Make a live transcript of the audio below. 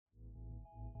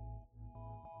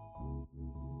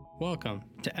Welcome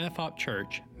to FHOP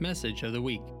Church Message of the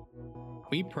Week.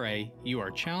 We pray you are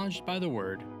challenged by the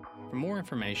Word. For more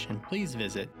information, please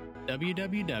visit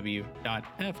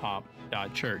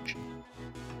www.fhop.church.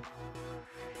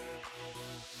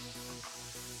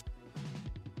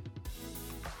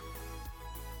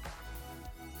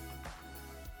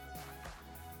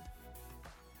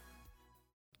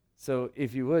 So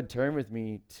if you would, turn with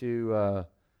me to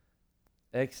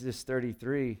Exodus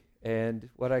 33. And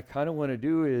what I kind of want to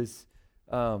do is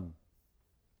I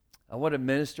want to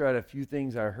minister at a few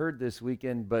things I heard this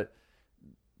weekend, but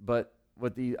I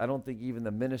don't think even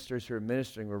the ministers who are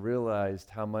ministering were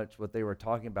realized how much what they were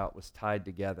talking about was tied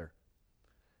together.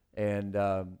 And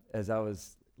as I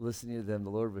was listening to them,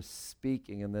 the Lord was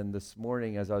speaking. And then this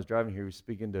morning, as I was driving here, He was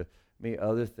speaking to me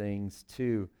other things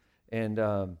too. And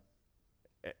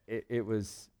it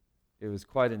was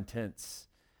quite intense.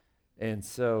 And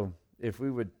so if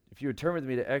you would turn with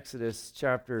me to Exodus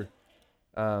chapter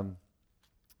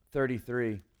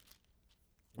 33,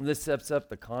 and this sets up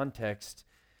the context.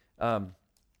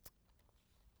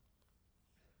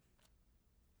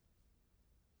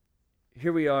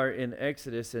 Here we are in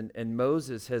Exodus, and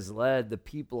Moses has led the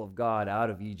people of God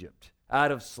out of Egypt,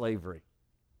 out of slavery.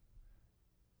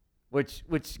 Which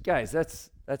guys, that's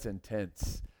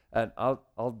intense. And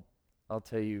I'll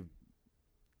tell you,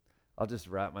 I'll just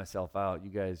wrap myself out. You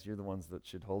guys, you're the ones that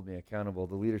should hold me accountable.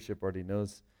 The leadership already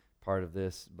knows part of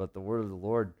this, but the word of the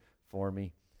Lord for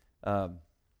me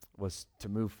was to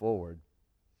move forward.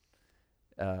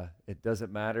 It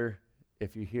doesn't matter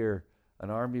if you hear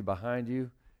an army behind you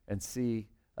and see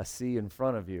a sea in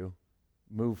front of you,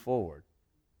 move forward.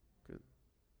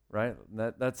 Right?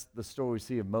 That's the story we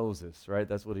see of Moses, right?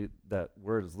 That's what that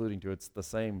word is alluding to. It's the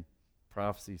same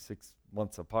prophecy 6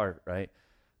 months apart, right?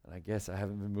 And I guess I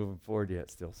haven't been moving forward yet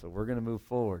still. So we're going to move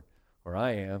forward, or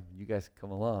I am. You guys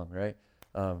come along, right?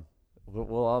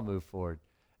 We'll all move forward.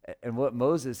 And what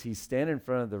Moses, he's standing in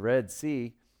front of the Red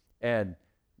Sea, and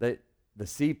the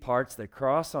sea parts, they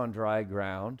cross on dry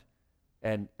ground,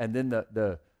 and then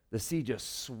the sea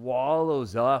just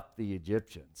swallows up the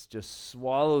Egyptians, just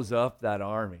swallows up that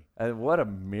army. And what a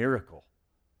miracle.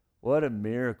 What a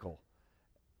miracle.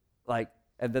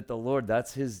 And that the Lord,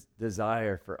 that's His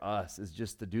desire for us, is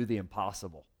just to do the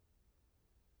impossible.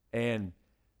 And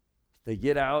they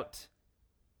get out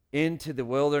into the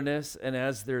wilderness, and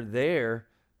as they're there,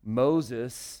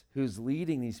 Moses, who's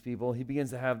leading these people, he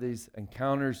begins to have these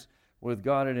encounters with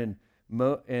God. And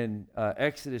in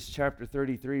Exodus chapter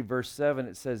 33, verse 7,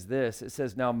 it says this. It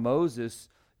says, "Now Moses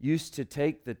used to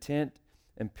take the tent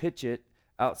and pitch it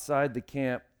outside the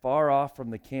camp, far off from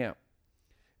the camp.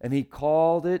 And he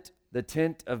called it the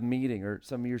tent of meeting," or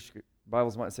some of your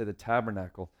Bibles might say the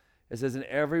tabernacle. It says, "And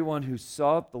everyone who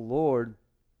sought the Lord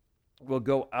will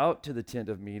go out to the tent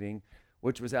of meeting,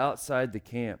 which was outside the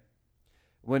camp."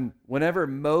 Whenever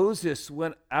Moses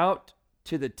went out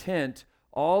to the tent,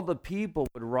 all the people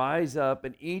would rise up,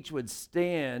 and each would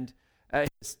stand at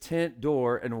his tent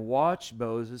door and watch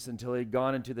Moses until he'd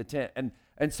gone into the tent. And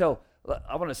so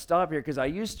I want to stop here, because I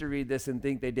used to read this and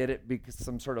think they did it because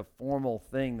some sort of formal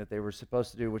thing that they were supposed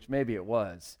to do, which maybe it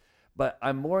was. But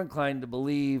I'm more inclined to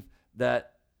believe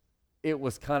that it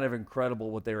was kind of incredible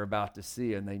what they were about to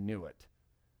see, and they knew it.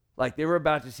 Like they were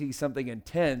about to see something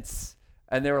intense,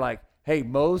 and they were like, "Hey,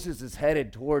 Moses is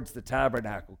headed towards the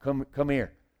tabernacle. Come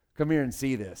here. Come here and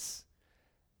see this."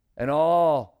 And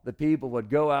all the people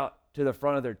would go out to the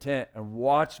front of their tent and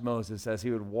watch Moses as he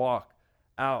would walk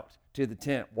out to the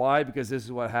tent. Why? Because this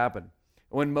is what happened.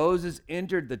 When Moses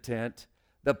entered the tent,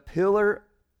 the pillar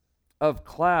of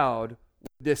cloud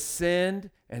would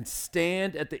descend and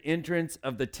stand at the entrance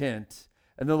of the tent,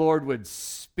 and the Lord would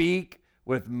speak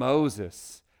with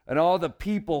Moses. And all the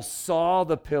people saw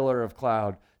the pillar of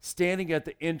cloud standing at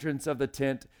the entrance of the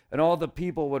tent, and all the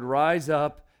people would rise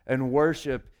up and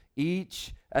worship,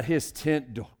 each at his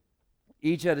tent door.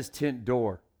 Each at his tent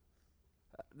door.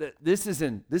 This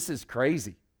is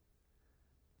crazy.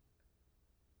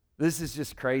 This is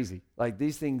just crazy. Like,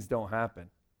 these things don't happen.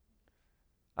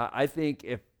 I think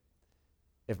if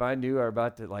I knew are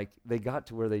about to, like, they got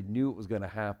to where they knew it was going to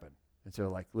happen. And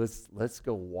so, like, let's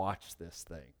go watch this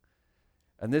thing.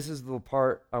 And this is the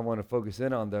part I want to focus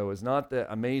in on, though, is not the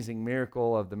amazing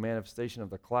miracle of the manifestation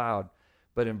of the cloud,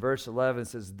 but in verse 11 it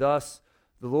says, "Thus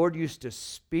the Lord used to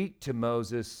speak to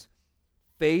Moses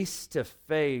face to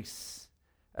face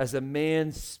as a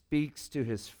man speaks to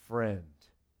his friend."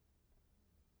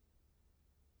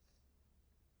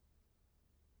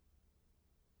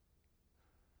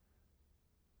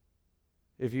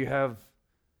 If you have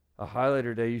a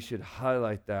highlighter today, you should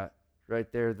highlight that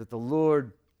right there, that the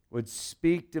Lord would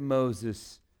speak to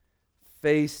Moses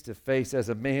face to face as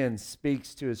a man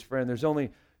speaks to his friend. There's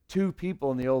only two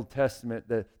people in the Old Testament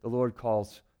that the Lord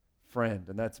calls friend,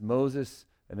 and that's Moses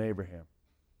and Abraham.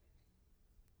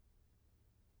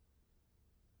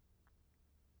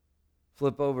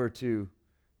 Flip over to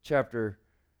chapter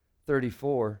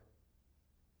 34.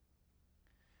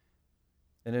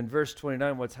 And in verse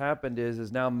 29, what's happened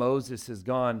is now Moses has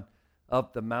gone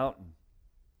up the mountain,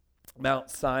 Mount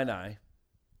Sinai,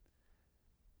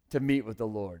 to meet with the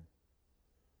Lord.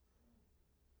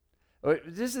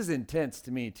 This is intense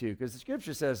to me, too, because the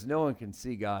Scripture says no one can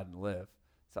see God and live.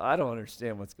 So I don't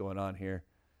understand what's going on here.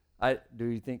 Do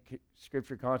you think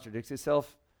Scripture contradicts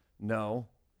itself? No.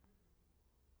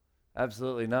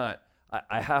 Absolutely not.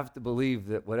 I have to believe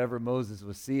that whatever Moses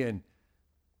was seeing,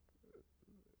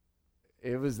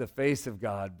 it was the face of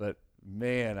God, but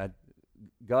man,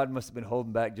 God must have been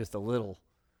holding back just a little,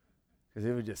 because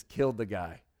it would just killed the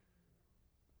guy.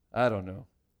 I don't know.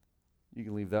 You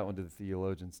can leave that one to the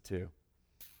theologians too.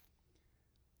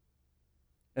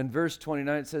 In verse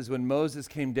 29 it says, when Moses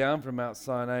came down from Mount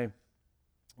Sinai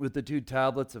with the 2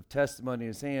 tablets of testimony in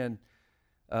his hand,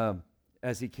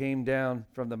 as he came down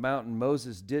from the mountain,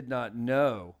 Moses did not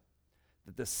know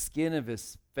that the skin of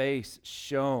his face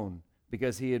shone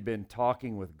because he had been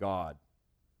talking with God.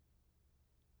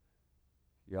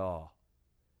 Y'all,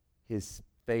 his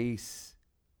face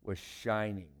was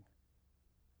shining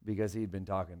because he'd been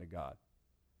talking to God.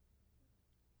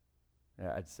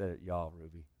 Yeah, I'd said it, y'all,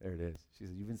 Ruby. There it is. She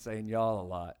said, you've been saying y'all a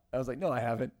lot. I was like, no, I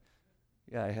haven't.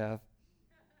 Yeah, I have.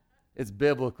 It's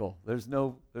biblical. There's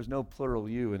no plural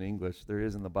you in English. There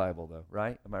is in the Bible, though,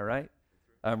 right? Am I right?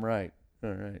 I'm right.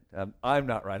 All right. I'm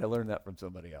not right. I learned that from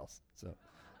somebody else. So,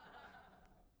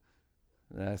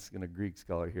 asking a Greek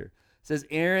scholar here. It says,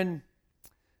 Aaron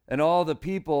and all the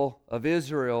people of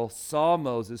Israel saw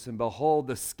Moses, and behold,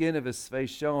 the skin of his face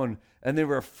shone, and they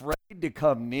were afraid to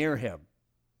come near him.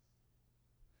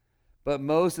 But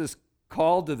Moses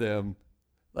called to them,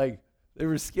 like they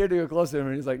were scared to go close to him,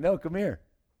 and he's like, no, come here.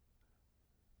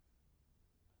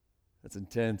 That's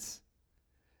intense.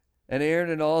 And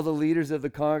Aaron and all the leaders of the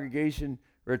congregation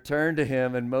returned to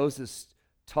him, and Moses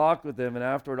talked with them, and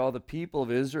afterward all the people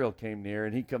of Israel came near,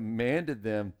 and he commanded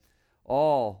them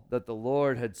all that the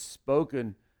Lord had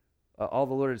spoken,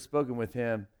 with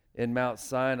him in Mount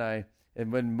Sinai.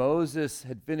 And when Moses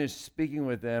had finished speaking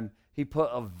with them, he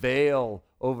put a veil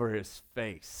over his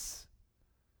face.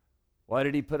 Why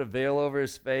did he put a veil over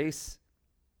his face?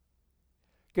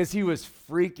 Because he was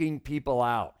freaking people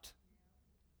out.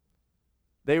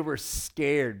 They were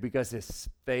scared because his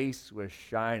face was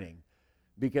shining,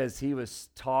 because he was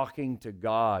talking to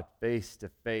God face to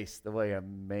face the way a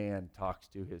man talks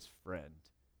to his friend.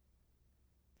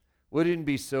 Wouldn't it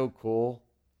be so cool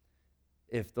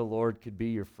if the Lord could be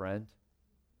your friend?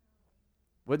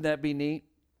 Wouldn't that be neat?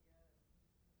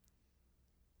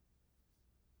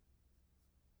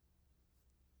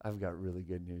 I've got really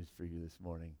good news for you this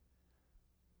morning.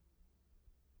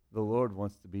 The Lord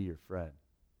wants to be your friend.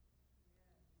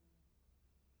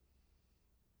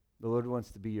 The Lord wants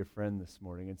to be your friend this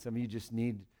morning. And some of you just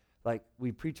need, like,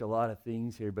 we preach a lot of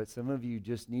things here, but some of you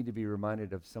just need to be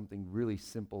reminded of something really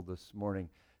simple this morning,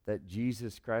 that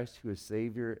Jesus Christ, who is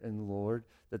Savior and Lord,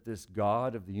 that this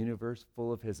God of the universe,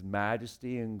 full of his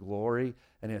majesty and glory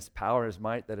and his power, his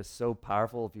might, that is so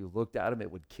powerful, if you looked at him,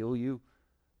 it would kill you.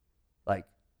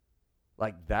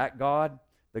 Like that God,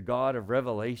 the God of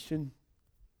Revelation,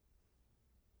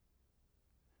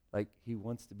 like he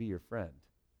wants to be your friend.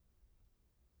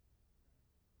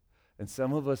 And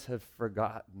some of us have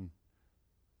forgotten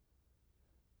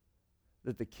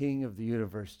that the King of the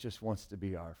universe just wants to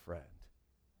be our friend.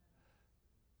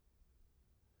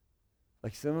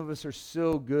 Like some of us are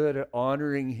so good at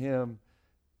honoring him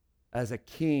as a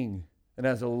king and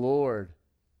as a Lord.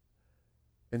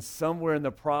 And somewhere in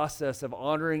the process of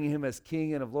honoring him as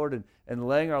king and of Lord and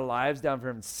laying our lives down for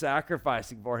him and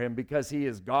sacrificing for him because he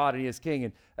is God and he is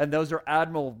king. And those are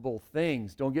admirable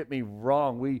things. Don't get me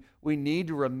wrong. We need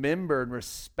to remember and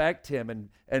respect him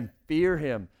and fear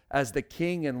him as the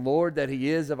king and Lord that he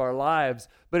is of our lives.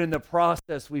 But in the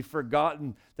process, we've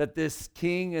forgotten that this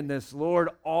king and this Lord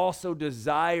also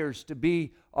desires to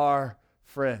be our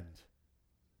friend.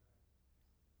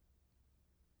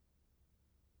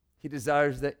 He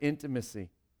desires that intimacy.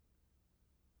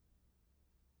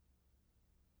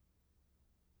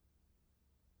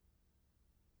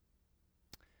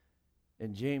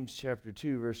 In James chapter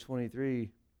 2, verse 23,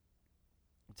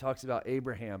 it talks about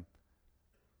Abraham.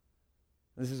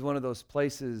 This is one of those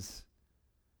places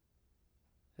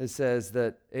that says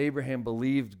that Abraham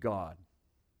believed God,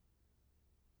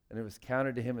 and it was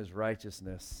counted to him as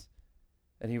righteousness,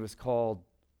 and he was called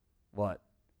what?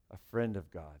 A friend of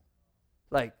God.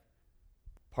 Like,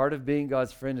 part of being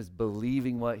God's friend is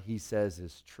believing what he says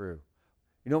is true.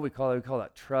 You know what we call that? We call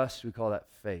that trust. We call that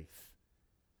faith.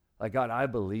 Like, God, I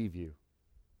believe you.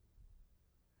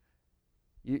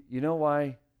 You know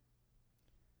why?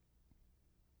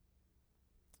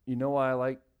 You know why I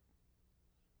like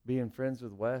being friends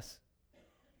with Wes?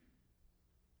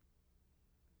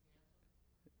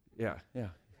 Yeah.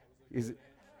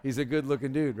 He's a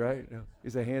good-looking dude, right?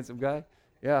 He's a handsome guy.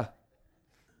 Yeah.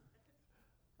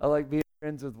 I like being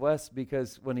friends with Wes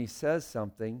because when he says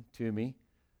something to me,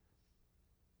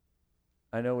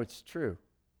 I know it's true.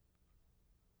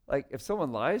 Like, if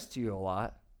someone lies to you a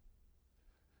lot,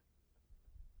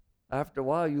 after a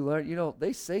while you learn,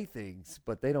 they say things,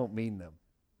 but they don't mean them.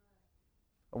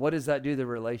 And what does that do to the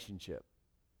relationship?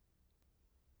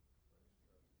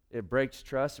 It breaks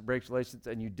trust, it breaks relations,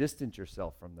 and you distance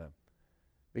yourself from them.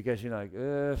 Because you're like,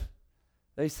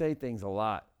 they say things a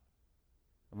lot.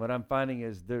 And what I'm finding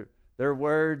is their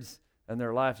words and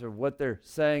their lives, or what they're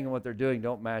saying and what they're doing,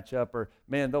 don't match up. Or,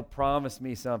 man, they'll promise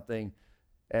me something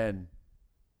and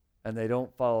they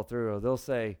don't follow through. Or they'll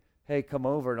say, hey, come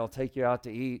over and I'll take you out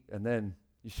to eat. And then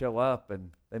you show up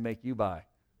and they make you buy.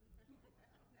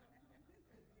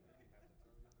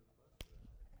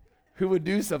 Who would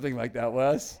do something like that,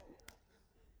 Wes?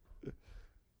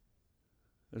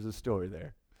 There's a story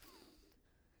there.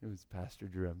 It was Pastor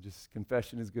Drew. Just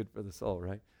confession is good for the soul,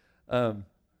 right?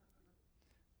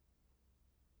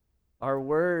 Our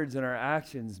words and our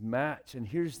actions match. And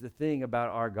here's the thing about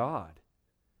our God,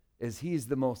 is he's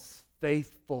the most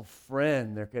faithful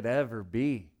friend there could ever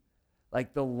be.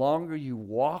 Like, the longer you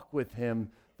walk with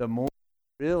him, the more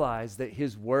you realize that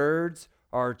his words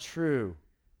are true.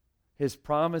 His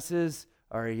promises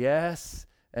are yes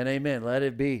and amen. Let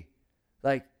it be.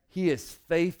 Like, he is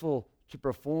faithful to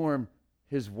perform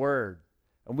his word.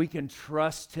 And we can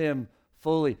trust him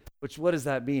fully. Which, what does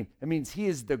that mean? It means he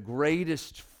is the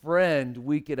greatest friend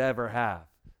we could ever have.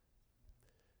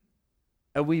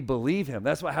 And we believe him.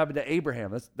 That's what happened to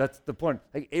Abraham. That's the point.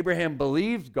 Like, Abraham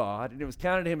believed God, and it was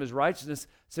counted to him as righteousness,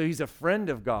 so he's a friend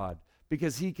of God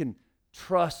because he can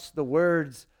trust the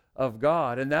words of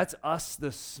God. And that's us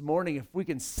this morning. If we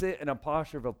can sit in a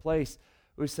posture of a place,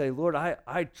 we say, Lord,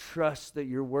 I trust that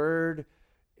your word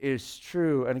is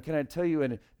true. And can I tell you,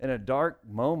 in a dark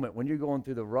moment, when you're going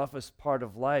through the roughest part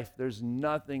of life, there's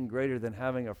nothing greater than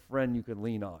having a friend you can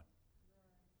lean on.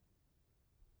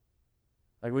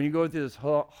 Like, when you go through this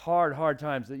hard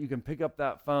times, that you can pick up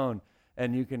that phone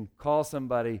and you can call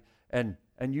somebody and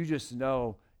you just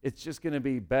know it's just going to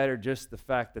be better, just the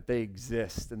fact that they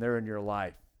exist and they're in your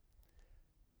life.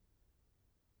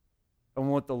 And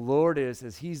what the Lord is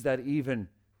he's that even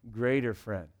greater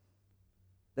friend,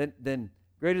 than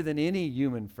greater than any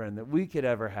human friend that we could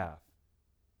ever have.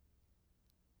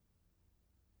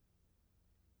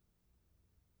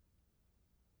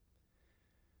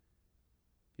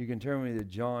 You can turn with me to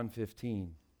John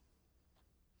 15.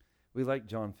 We like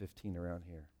John 15 around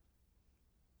here.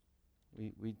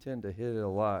 We tend to hit it a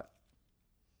lot.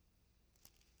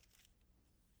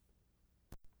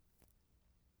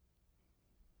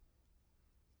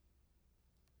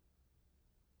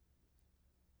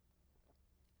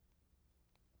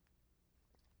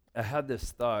 I had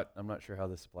this thought. I'm not sure how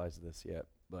this applies to this yet,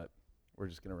 but we're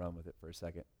just going to run with it for a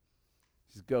second.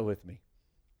 Just go with me.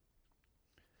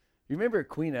 You remember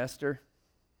Queen Esther?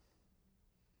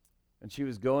 And she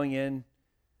was going in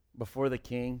before the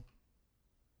king.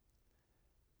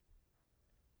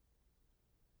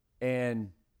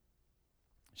 And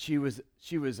she was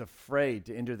afraid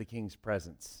to enter the king's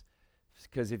presence.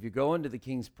 Because if you go into the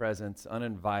king's presence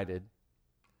uninvited,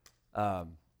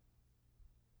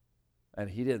 and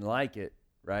he didn't like it,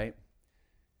 right?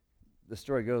 The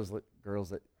story goes,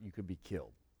 girls, that you could be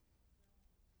killed.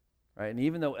 Right? And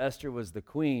even though Esther was the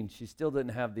queen, she still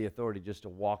didn't have the authority just to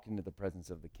walk into the presence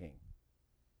of the king.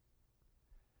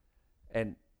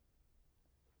 And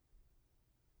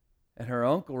her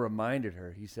uncle reminded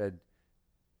her, he said,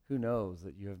 who knows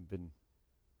that you have been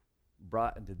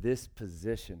brought into this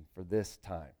position for this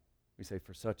time? We say,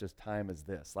 for such a time as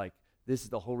this. Like, this is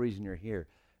the whole reason you're here.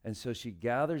 And so she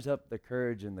gathers up the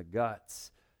courage and the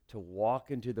guts to walk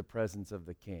into the presence of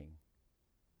the king,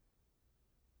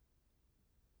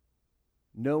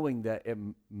 knowing that it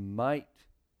might,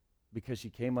 because she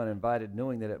came uninvited,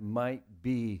 knowing that it might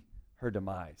be her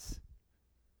demise.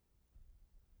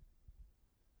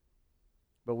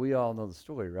 But we all know the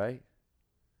story, right?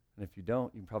 And if you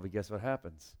don't, you can probably guess what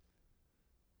happens.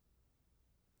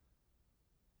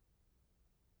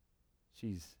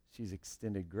 She's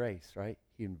extended grace, right?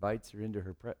 He invites her into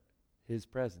his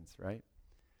presence, right?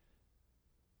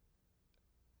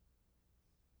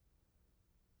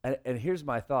 And here's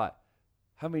my thought.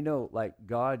 How many know, like,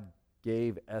 God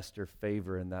gave Esther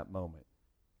favor in that moment?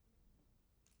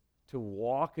 To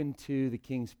walk into the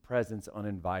king's presence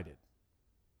uninvited.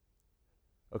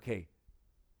 Okay,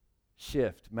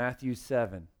 shift. Matthew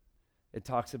 7. It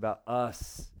talks about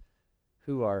us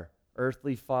who are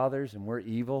earthly fathers and we're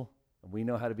evil and we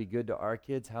know how to be good to our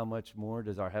kids. How much more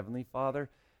does our heavenly Father?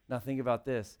 Now think about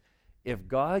this. If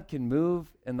God can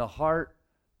move in the heart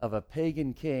of a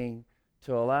pagan king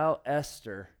to allow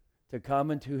Esther to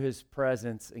come into his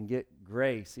presence and get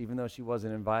grace, even though she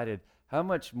wasn't invited, how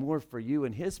much more for you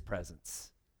in his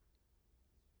presence?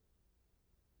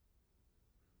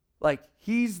 Like,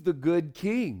 he's the good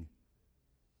king.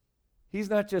 He's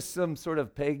not just some sort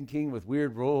of pagan king with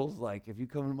weird rules, like, if you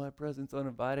come into my presence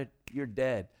uninvited, you're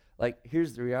dead. Like,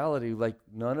 here's the reality, like,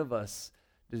 none of us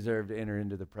deserve to enter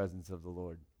into the presence of the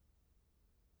Lord.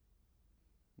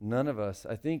 None of us.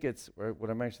 I think it's, or what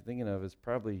I'm actually thinking of is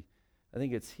probably, I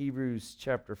think it's Hebrews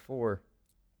chapter 4.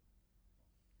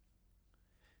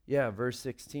 Yeah, verse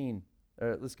 16.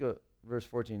 Let's go, verse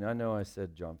 14. I know I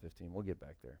said John 15. We'll get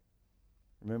back there.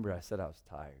 Remember, I said I was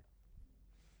tired.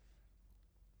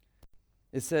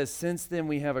 It says, since then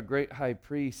we have a great high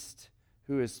priest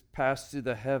who has passed through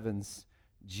the heavens,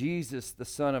 Jesus, the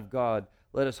Son of God.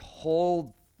 Let us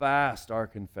hold fast our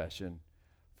confession.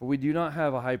 For we do not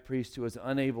have a high priest who is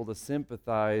unable to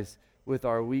sympathize with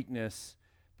our weakness,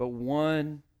 but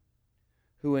one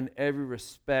who in every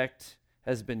respect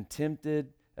has been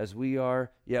tempted as we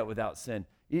are, yet without sin.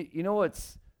 You know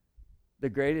what's the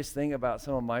greatest thing about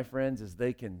some of my friends is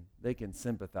they can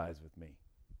sympathize with me.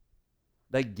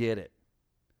 They get it.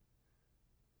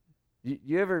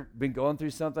 You ever been going through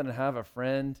something and have a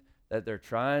friend that they're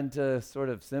trying to sort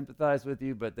of sympathize with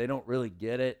you, but they don't really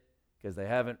get it because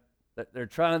they're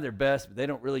trying their best, but they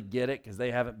don't really get it because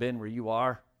they haven't been where you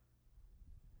are?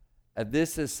 And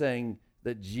this is saying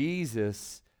that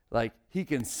Jesus, like, he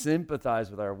can sympathize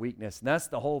with our weakness. And that's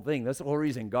the whole thing. That's the whole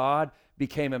reason God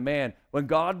became a man. When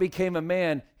God became a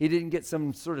man, he didn't get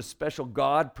some sort of special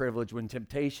God privilege when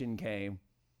temptation came.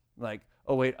 Like,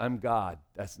 oh, wait, I'm God.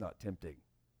 That's not tempting.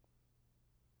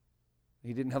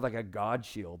 He didn't have like a God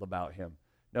shield about him.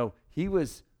 No, he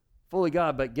was fully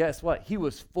God, but guess what? He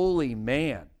was fully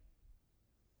man.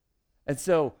 And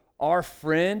so our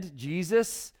friend,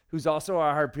 Jesus, who's also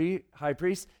our high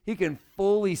priest, he can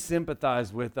fully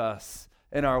sympathize with us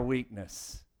in our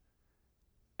weakness.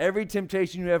 Every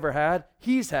temptation you ever had,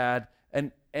 he's had,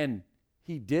 and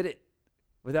he did it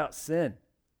without sin.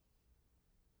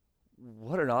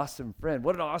 What an awesome friend.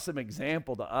 What an awesome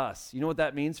example to us. You know what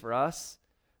that means for us?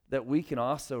 That we can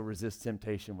also resist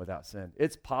temptation without sin.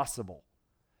 It's possible.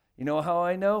 You know how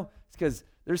I know? It's because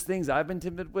there's things I've been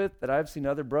tempted with that I've seen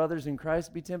other brothers in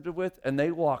Christ be tempted with, and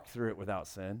they walk through it without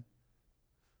sin.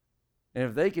 And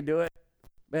if they can do it,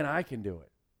 man, I can do it.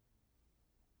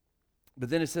 But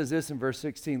then it says this in verse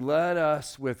 16, let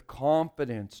us with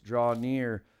confidence draw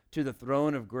near to the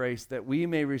throne of grace that we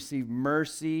may receive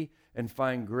mercy and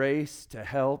find grace to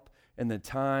help in the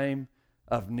time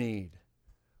of need.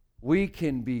 We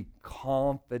can be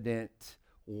confident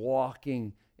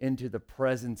walking into the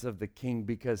presence of the King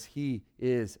because he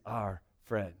is our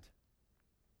friend.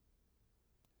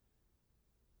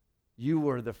 You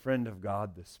were the friend of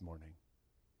God this morning.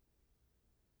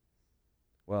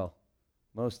 Well,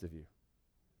 most of you.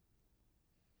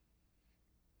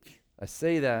 I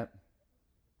say that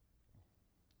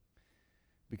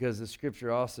because the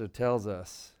scripture also tells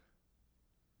us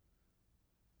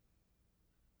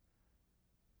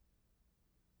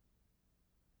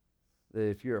that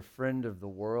if you're a friend of the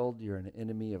world, you're an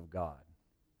enemy of God.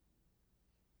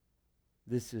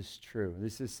 This is true.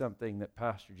 This is something that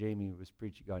Pastor Jamie was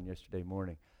preaching on yesterday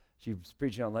morning. She was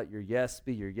preaching on let your yes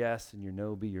be your yes and your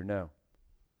no be your no.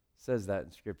 It says that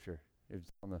in Scripture. It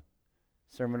was on the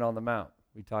Sermon on the Mount.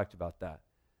 We talked about that.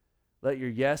 Let your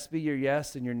yes be your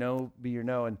yes and your no be your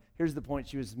no. And here's the point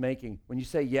she was making. When you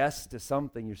say yes to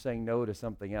something, you're saying no to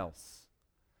something else.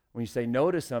 When you say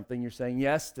no to something, you're saying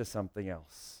yes to something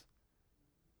else.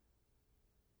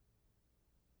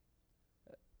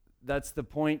 That's the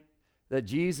point that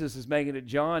Jesus is making to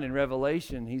John in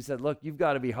Revelation. He said, look, you've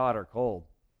got to be hot or cold.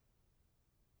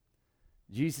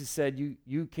 Jesus said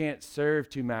you can't serve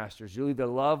two masters. You'll either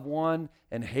love one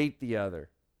and hate the other.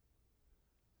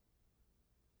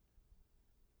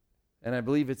 And I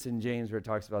believe it's in James where it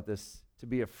talks about this. To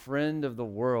be a friend of the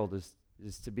world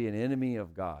is to be an enemy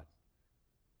of God.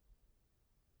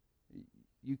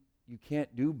 You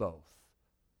can't do both.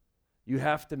 You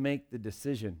have to make the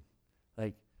decision.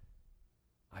 Like,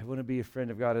 I want to be a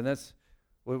friend of God. And that's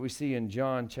what we see in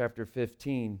John chapter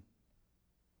 15.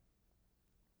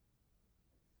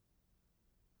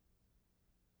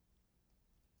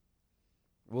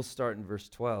 We'll start in verse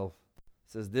 12.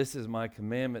 It says, "This is my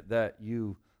commandment, that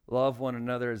you love one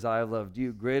another as I have loved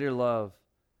you. Greater love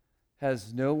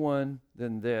has no one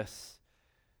than this,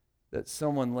 that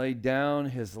someone laid down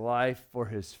his life for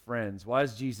his friends." Why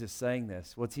is Jesus saying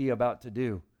this? What's he about to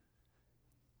do?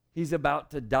 He's about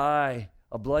to die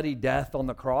a bloody death on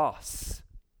the cross.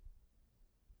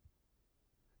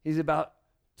 He's about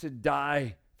to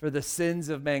die for the sins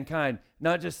of mankind.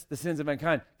 Not just the sins of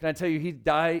mankind. Can I tell you,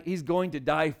 he's going to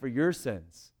die for your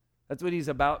sins. That's what he's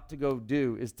about to go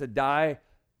do, is to die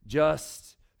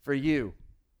just for you.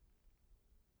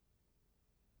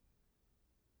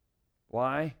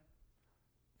 Why?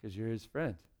 Because you're his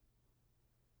friend.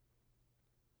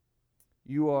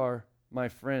 You are my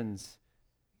friends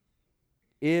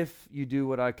if you do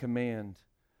what I command.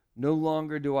 No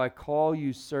longer do I call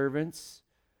you servants,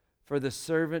 for the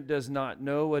servant does not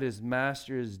know what his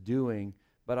master is doing,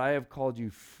 but I have called you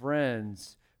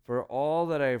friends, for all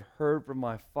that I have heard from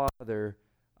my Father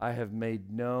I have made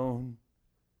known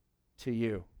to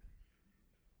you.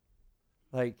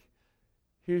 Like,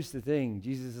 here's the thing.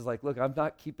 Jesus is like, look, I'm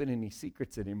not keeping any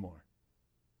secrets anymore.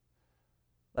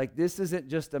 Like, this isn't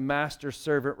just a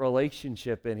master-servant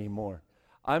relationship anymore.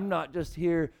 I'm not just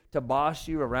here to boss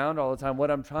you around all the time. What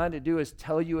I'm trying to do is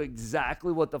tell you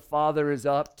exactly what the Father is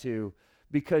up to,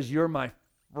 because you're my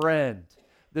friend.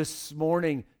 This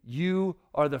morning, you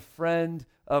are the friend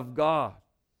of God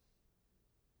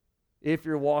if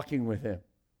you're walking with him.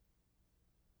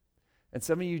 And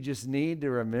some of you just need to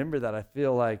remember that. I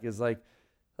feel like is like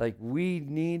we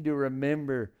need to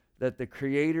remember that the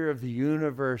creator of the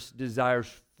universe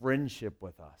desires friendship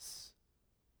with us.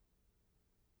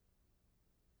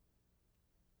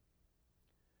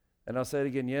 And I'll say it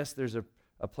again, yes, there's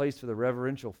a place for the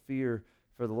reverential fear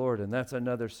for the Lord, and that's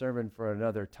another sermon for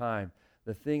another time.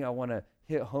 The thing I want to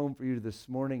hit home for you this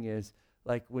morning is,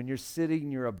 like, when you're sitting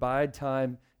in your abide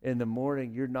time in the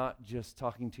morning, you're not just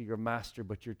talking to your master,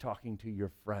 but you're talking to your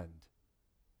friend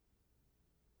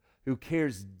who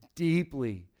cares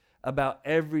deeply about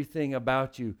everything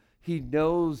about you. He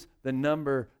knows the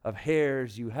number of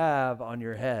hairs you have on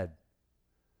your head.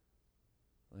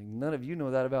 Like, none of you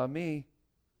know that about me.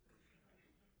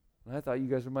 And I thought you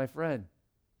guys were my friend.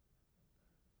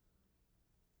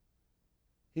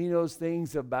 He knows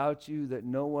things about you that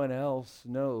no one else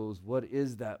knows. What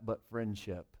is that but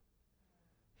friendship?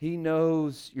 He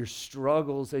knows your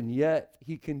struggles, and yet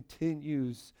he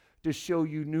continues to show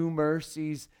you new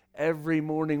mercies every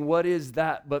morning. What is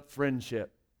that but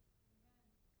friendship?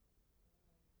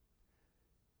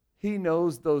 He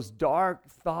knows those dark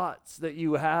thoughts that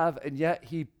you have, and yet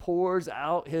he pours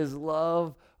out his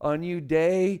love on you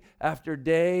day after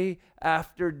day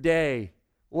after day.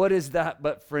 What is that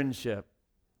but friendship?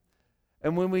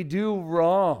 And when we do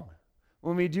wrong,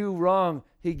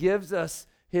 he gives us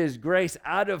his grace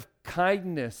out of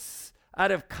kindness,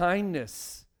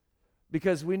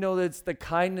 because we know that it's the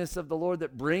kindness of the Lord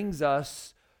that brings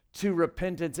us to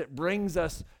repentance. It brings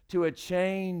us to a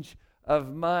change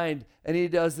of mind. And he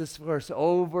does this for us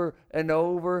over and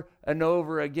over and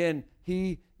over again.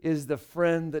 He is the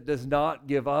friend that does not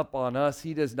give up on us.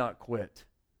 He does not quit.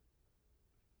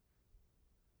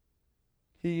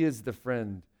 He is the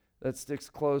friend that sticks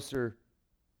closer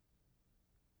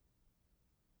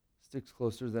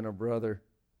than a brother.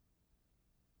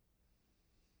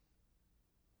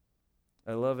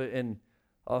 I love it. And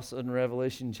also in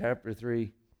Revelation chapter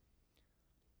 3,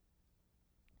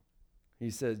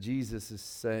 Jesus is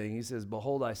saying, he says,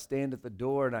 "Behold, I stand at the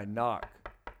door and I knock."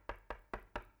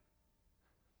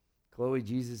 Chloe,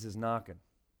 Jesus is knocking.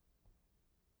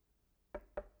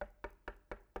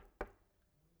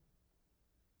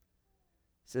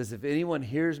 He says, "If anyone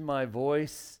hears my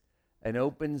voice and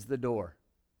opens the door,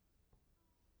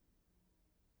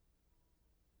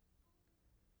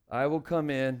 I will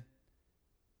come in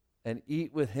and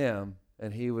eat with him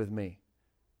and he with me."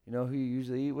 You know who you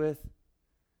usually eat with?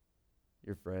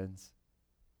 Your friends.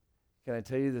 Can I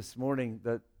tell you this morning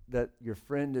that your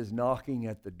friend is knocking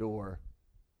at the door?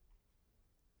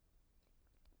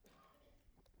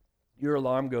 Your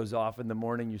alarm goes off in the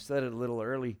morning. You set it a little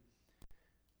early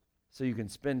so you can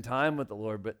spend time with the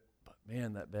Lord, but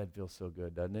man, that bed feels so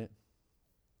good, doesn't it?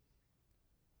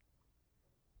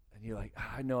 And you're like,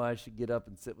 I know I should get up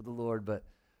and sit with the Lord, but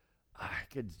I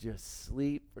could just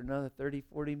sleep for another 30,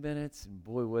 40 minutes, and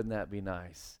boy, wouldn't that be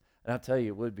nice. And I'll tell you,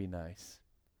 it would be nice.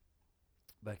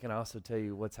 But I can also tell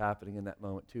you what's happening in that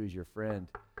moment, too, is your friend.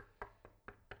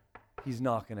 He's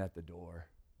knocking at the door.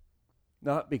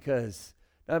 Not because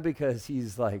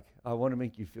he's like, I want to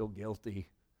make you feel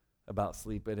guilty about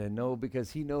sleeping. And no,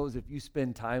 because he knows if you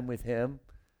spend time with him,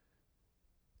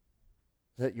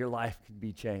 that your life can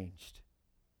be changed.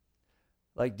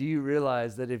 Like, do you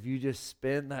realize that if you just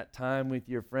spend that time with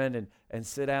your friend and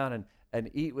sit down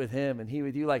and eat with him and he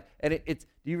with you, like, and it's,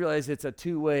 do you realize it's a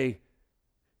two-way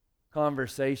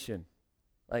conversation?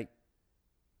 Like,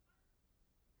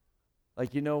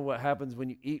 you know what happens when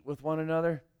you eat with one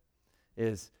another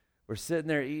is we're sitting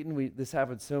there eating. This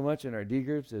happens so much in our D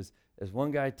groups is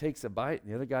one guy takes a bite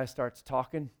and the other guy starts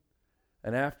talking.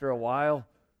 And after a while,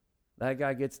 that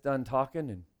guy gets done talking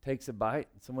and takes a bite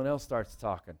and someone else starts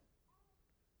talking.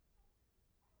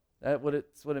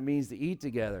 That's what it means to eat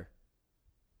together.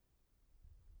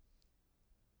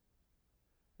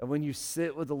 And when you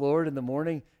sit with the Lord in the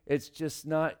morning, it's just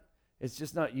not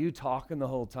you talking the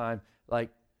whole time.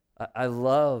 Like, I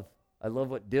love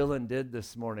what Dylan did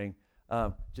this morning.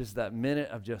 Just that minute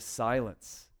of just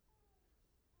silence.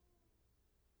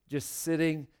 Just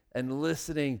sitting and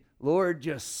listening. Lord,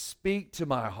 just speak to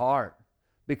my heart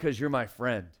because you're my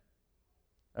friend.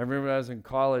 I remember when I was in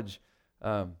college,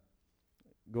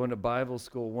 going to Bible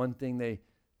school, one thing they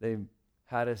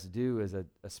had us do as a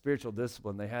spiritual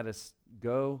discipline, they had us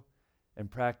go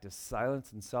and practice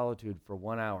silence and solitude for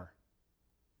 1 hour.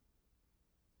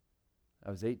 I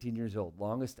was 18 years old,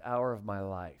 longest hour of my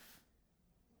life.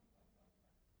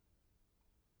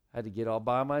 I had to get all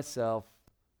by myself,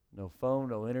 no phone,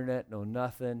 no internet, no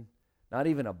nothing, not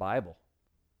even a Bible.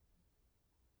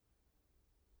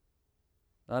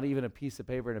 Not even a piece of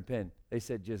paper and a pen. They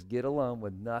said just get alone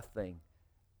with nothing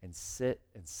and sit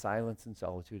in silence and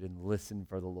solitude and listen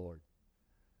for the Lord.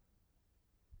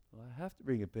 Well, I have to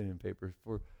bring a pen and paper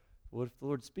for what if the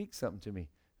Lord speaks something to me?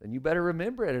 Then you better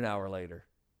remember it an hour later.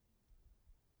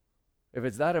 If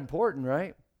it's that important,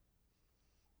 right?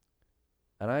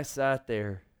 And I sat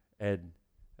there and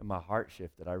my heart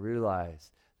shifted. I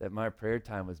realized that my prayer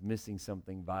time was missing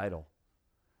something vital.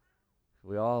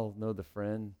 We all know the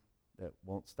friend that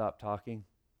won't stop talking.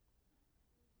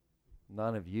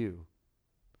 None of you.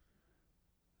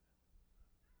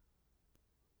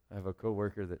 I have a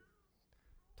coworker that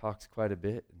talks quite a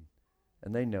bit,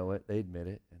 and they know it. They admit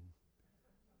it. And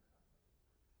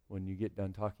when you get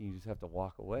done talking, you just have to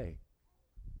walk away.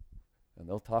 And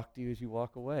they'll talk to you as you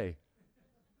walk away.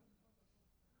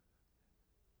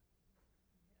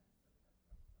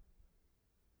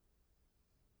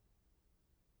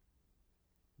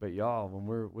 But y'all, when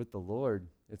we're with the Lord,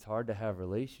 it's hard to have a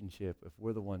relationship if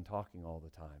we're the one talking all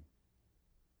the time.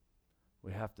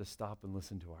 We have to stop and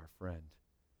listen to our friend.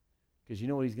 Because you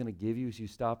know what he's going to give you as you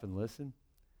stop and listen?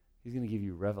 He's going to give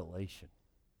you revelation.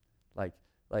 Like,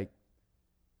 I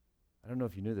don't know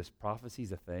if you knew this,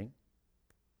 prophecy's a thing.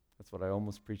 That's what I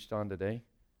almost preached on today.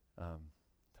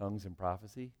 Tongues and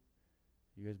prophecy.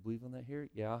 You guys believe on that here?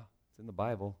 Yeah, it's in the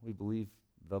Bible. We believe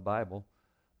the Bible.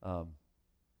 Do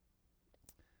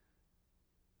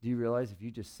you realize if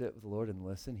you just sit with the Lord and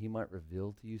listen, he might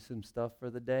reveal to you some stuff for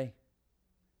the day?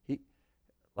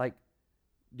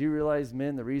 Do you realize,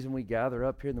 men, the reason we gather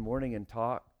up here in the morning and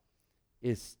talk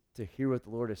is to hear what the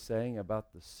Lord is saying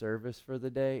about the service for the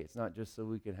day? It's not just so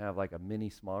we can have like a mini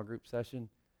small group session.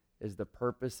 Is the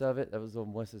purpose of it, that was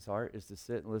on Wes's heart, is to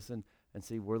sit and listen and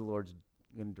see where the Lord's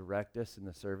going to direct us in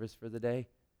the service for the day?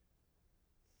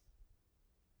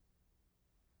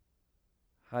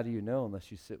 How do you know unless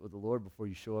you sit with the Lord before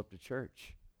you show up to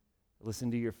church?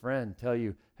 Listen to your friend tell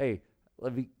you, hey,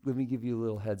 let me give you a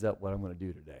little heads up what I'm going to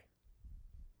do today.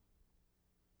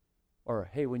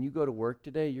 Or, hey, when you go to work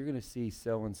today, you're going to see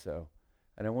so-and-so,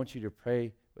 and I want you to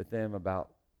pray with them about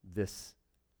this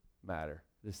matter,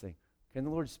 this thing. Can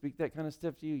the Lord speak that kind of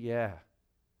stuff to you? Yeah.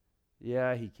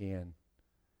 Yeah, he can.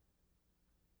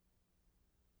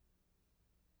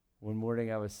 One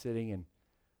morning I was sitting, and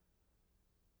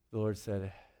the Lord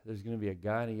said, there's going to be a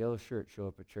guy in a yellow shirt show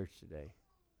up at church today.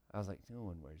 I was like, no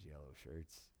one wears yellow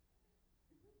shirts.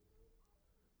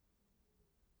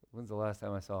 When's the last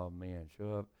time I saw a man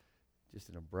show up just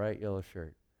in a bright yellow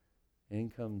shirt? In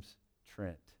comes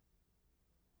Trent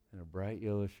in a bright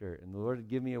yellow shirt. And the Lord had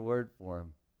given me a word for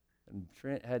him. And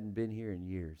Trent hadn't been here in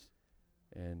years.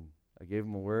 And I gave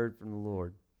him a word from the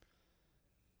Lord.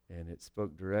 And it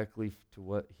spoke directly to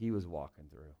what he was walking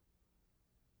through.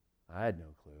 I had no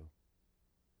clue.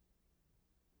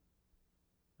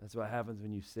 That's what happens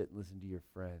when you sit and listen to your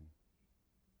friend.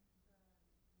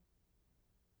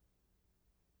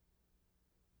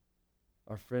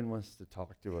 Our friend wants to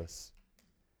talk to us.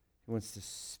 He wants to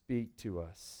speak to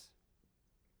us.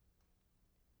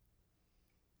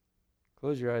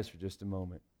 Close your eyes for just a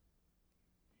moment.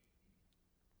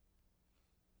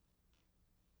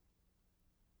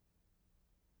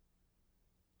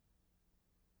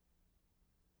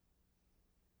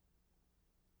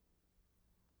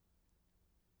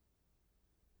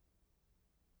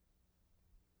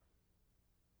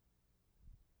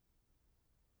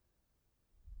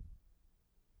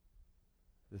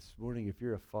 This morning, if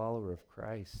you're a follower of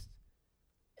Christ,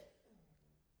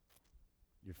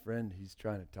 your friend, he's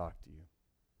trying to talk to you.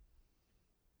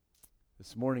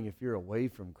 This morning, if you're away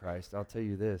from Christ, I'll tell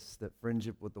you this, that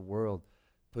friendship with the world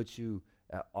puts you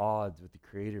at odds with the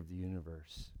creator of the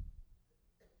universe.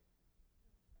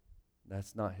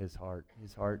 That's not his heart.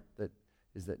 His heart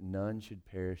is that none should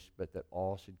perish, but that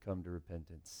all should come to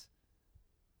repentance.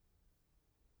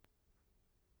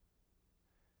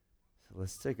 So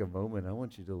let's take a moment. I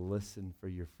want you to listen for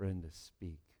your friend to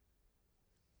speak.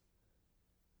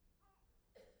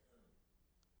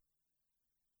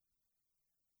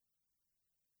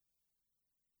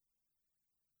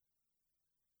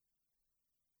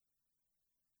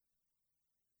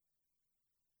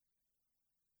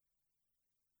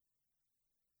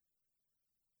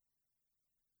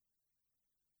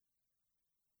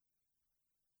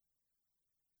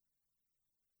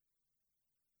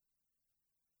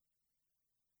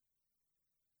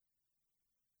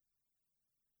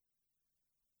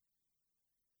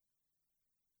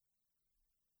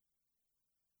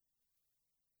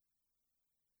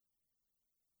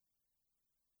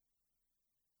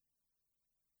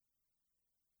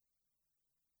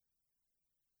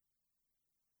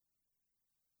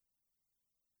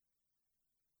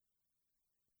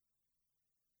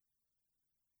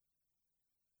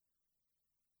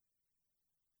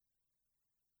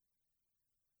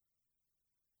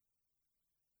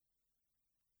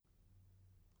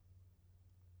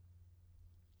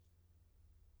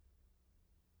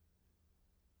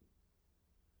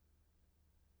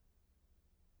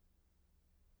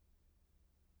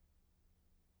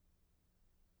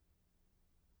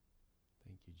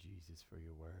 Thank you, Jesus, for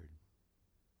your word.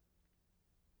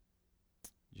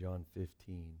 John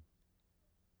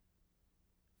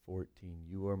 15:14.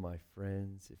 You are my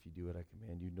friends if you do what I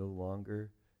command you. No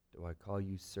longer do I call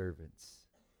you servants,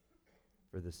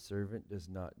 for the servant does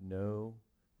not know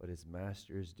what his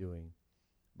master is doing,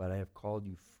 but I have called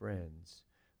you friends,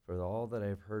 for all that I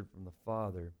have heard from the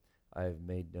Father I have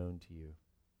made known to you.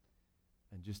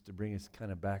 And just to bring us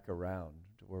kind of back around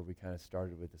to where we kind of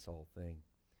started with this whole thing.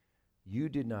 You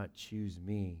did not choose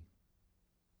me,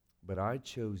 but I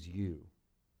chose you,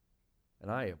 and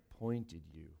I appointed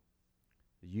you,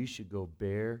 that you should go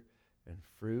bear and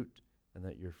fruit, and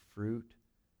that your fruit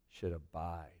should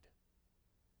abide.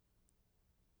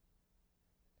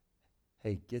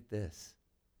 Hey, get this.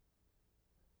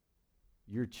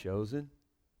 You're chosen,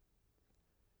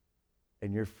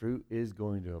 and your fruit is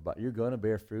going to abide. You're going to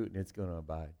bear fruit, and it's going to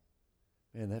abide.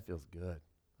 Man, that feels good.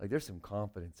 Like there's some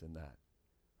confidence in that.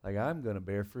 Like, I'm going to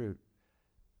bear fruit.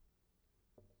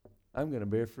 I'm going to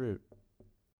bear fruit.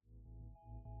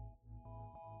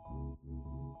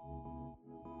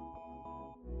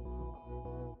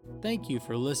 Thank you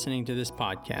for listening to this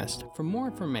podcast. For more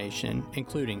information,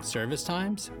 including service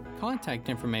times, contact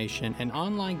information, and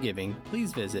online giving,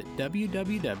 please visit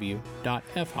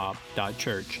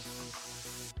www.fhop.church.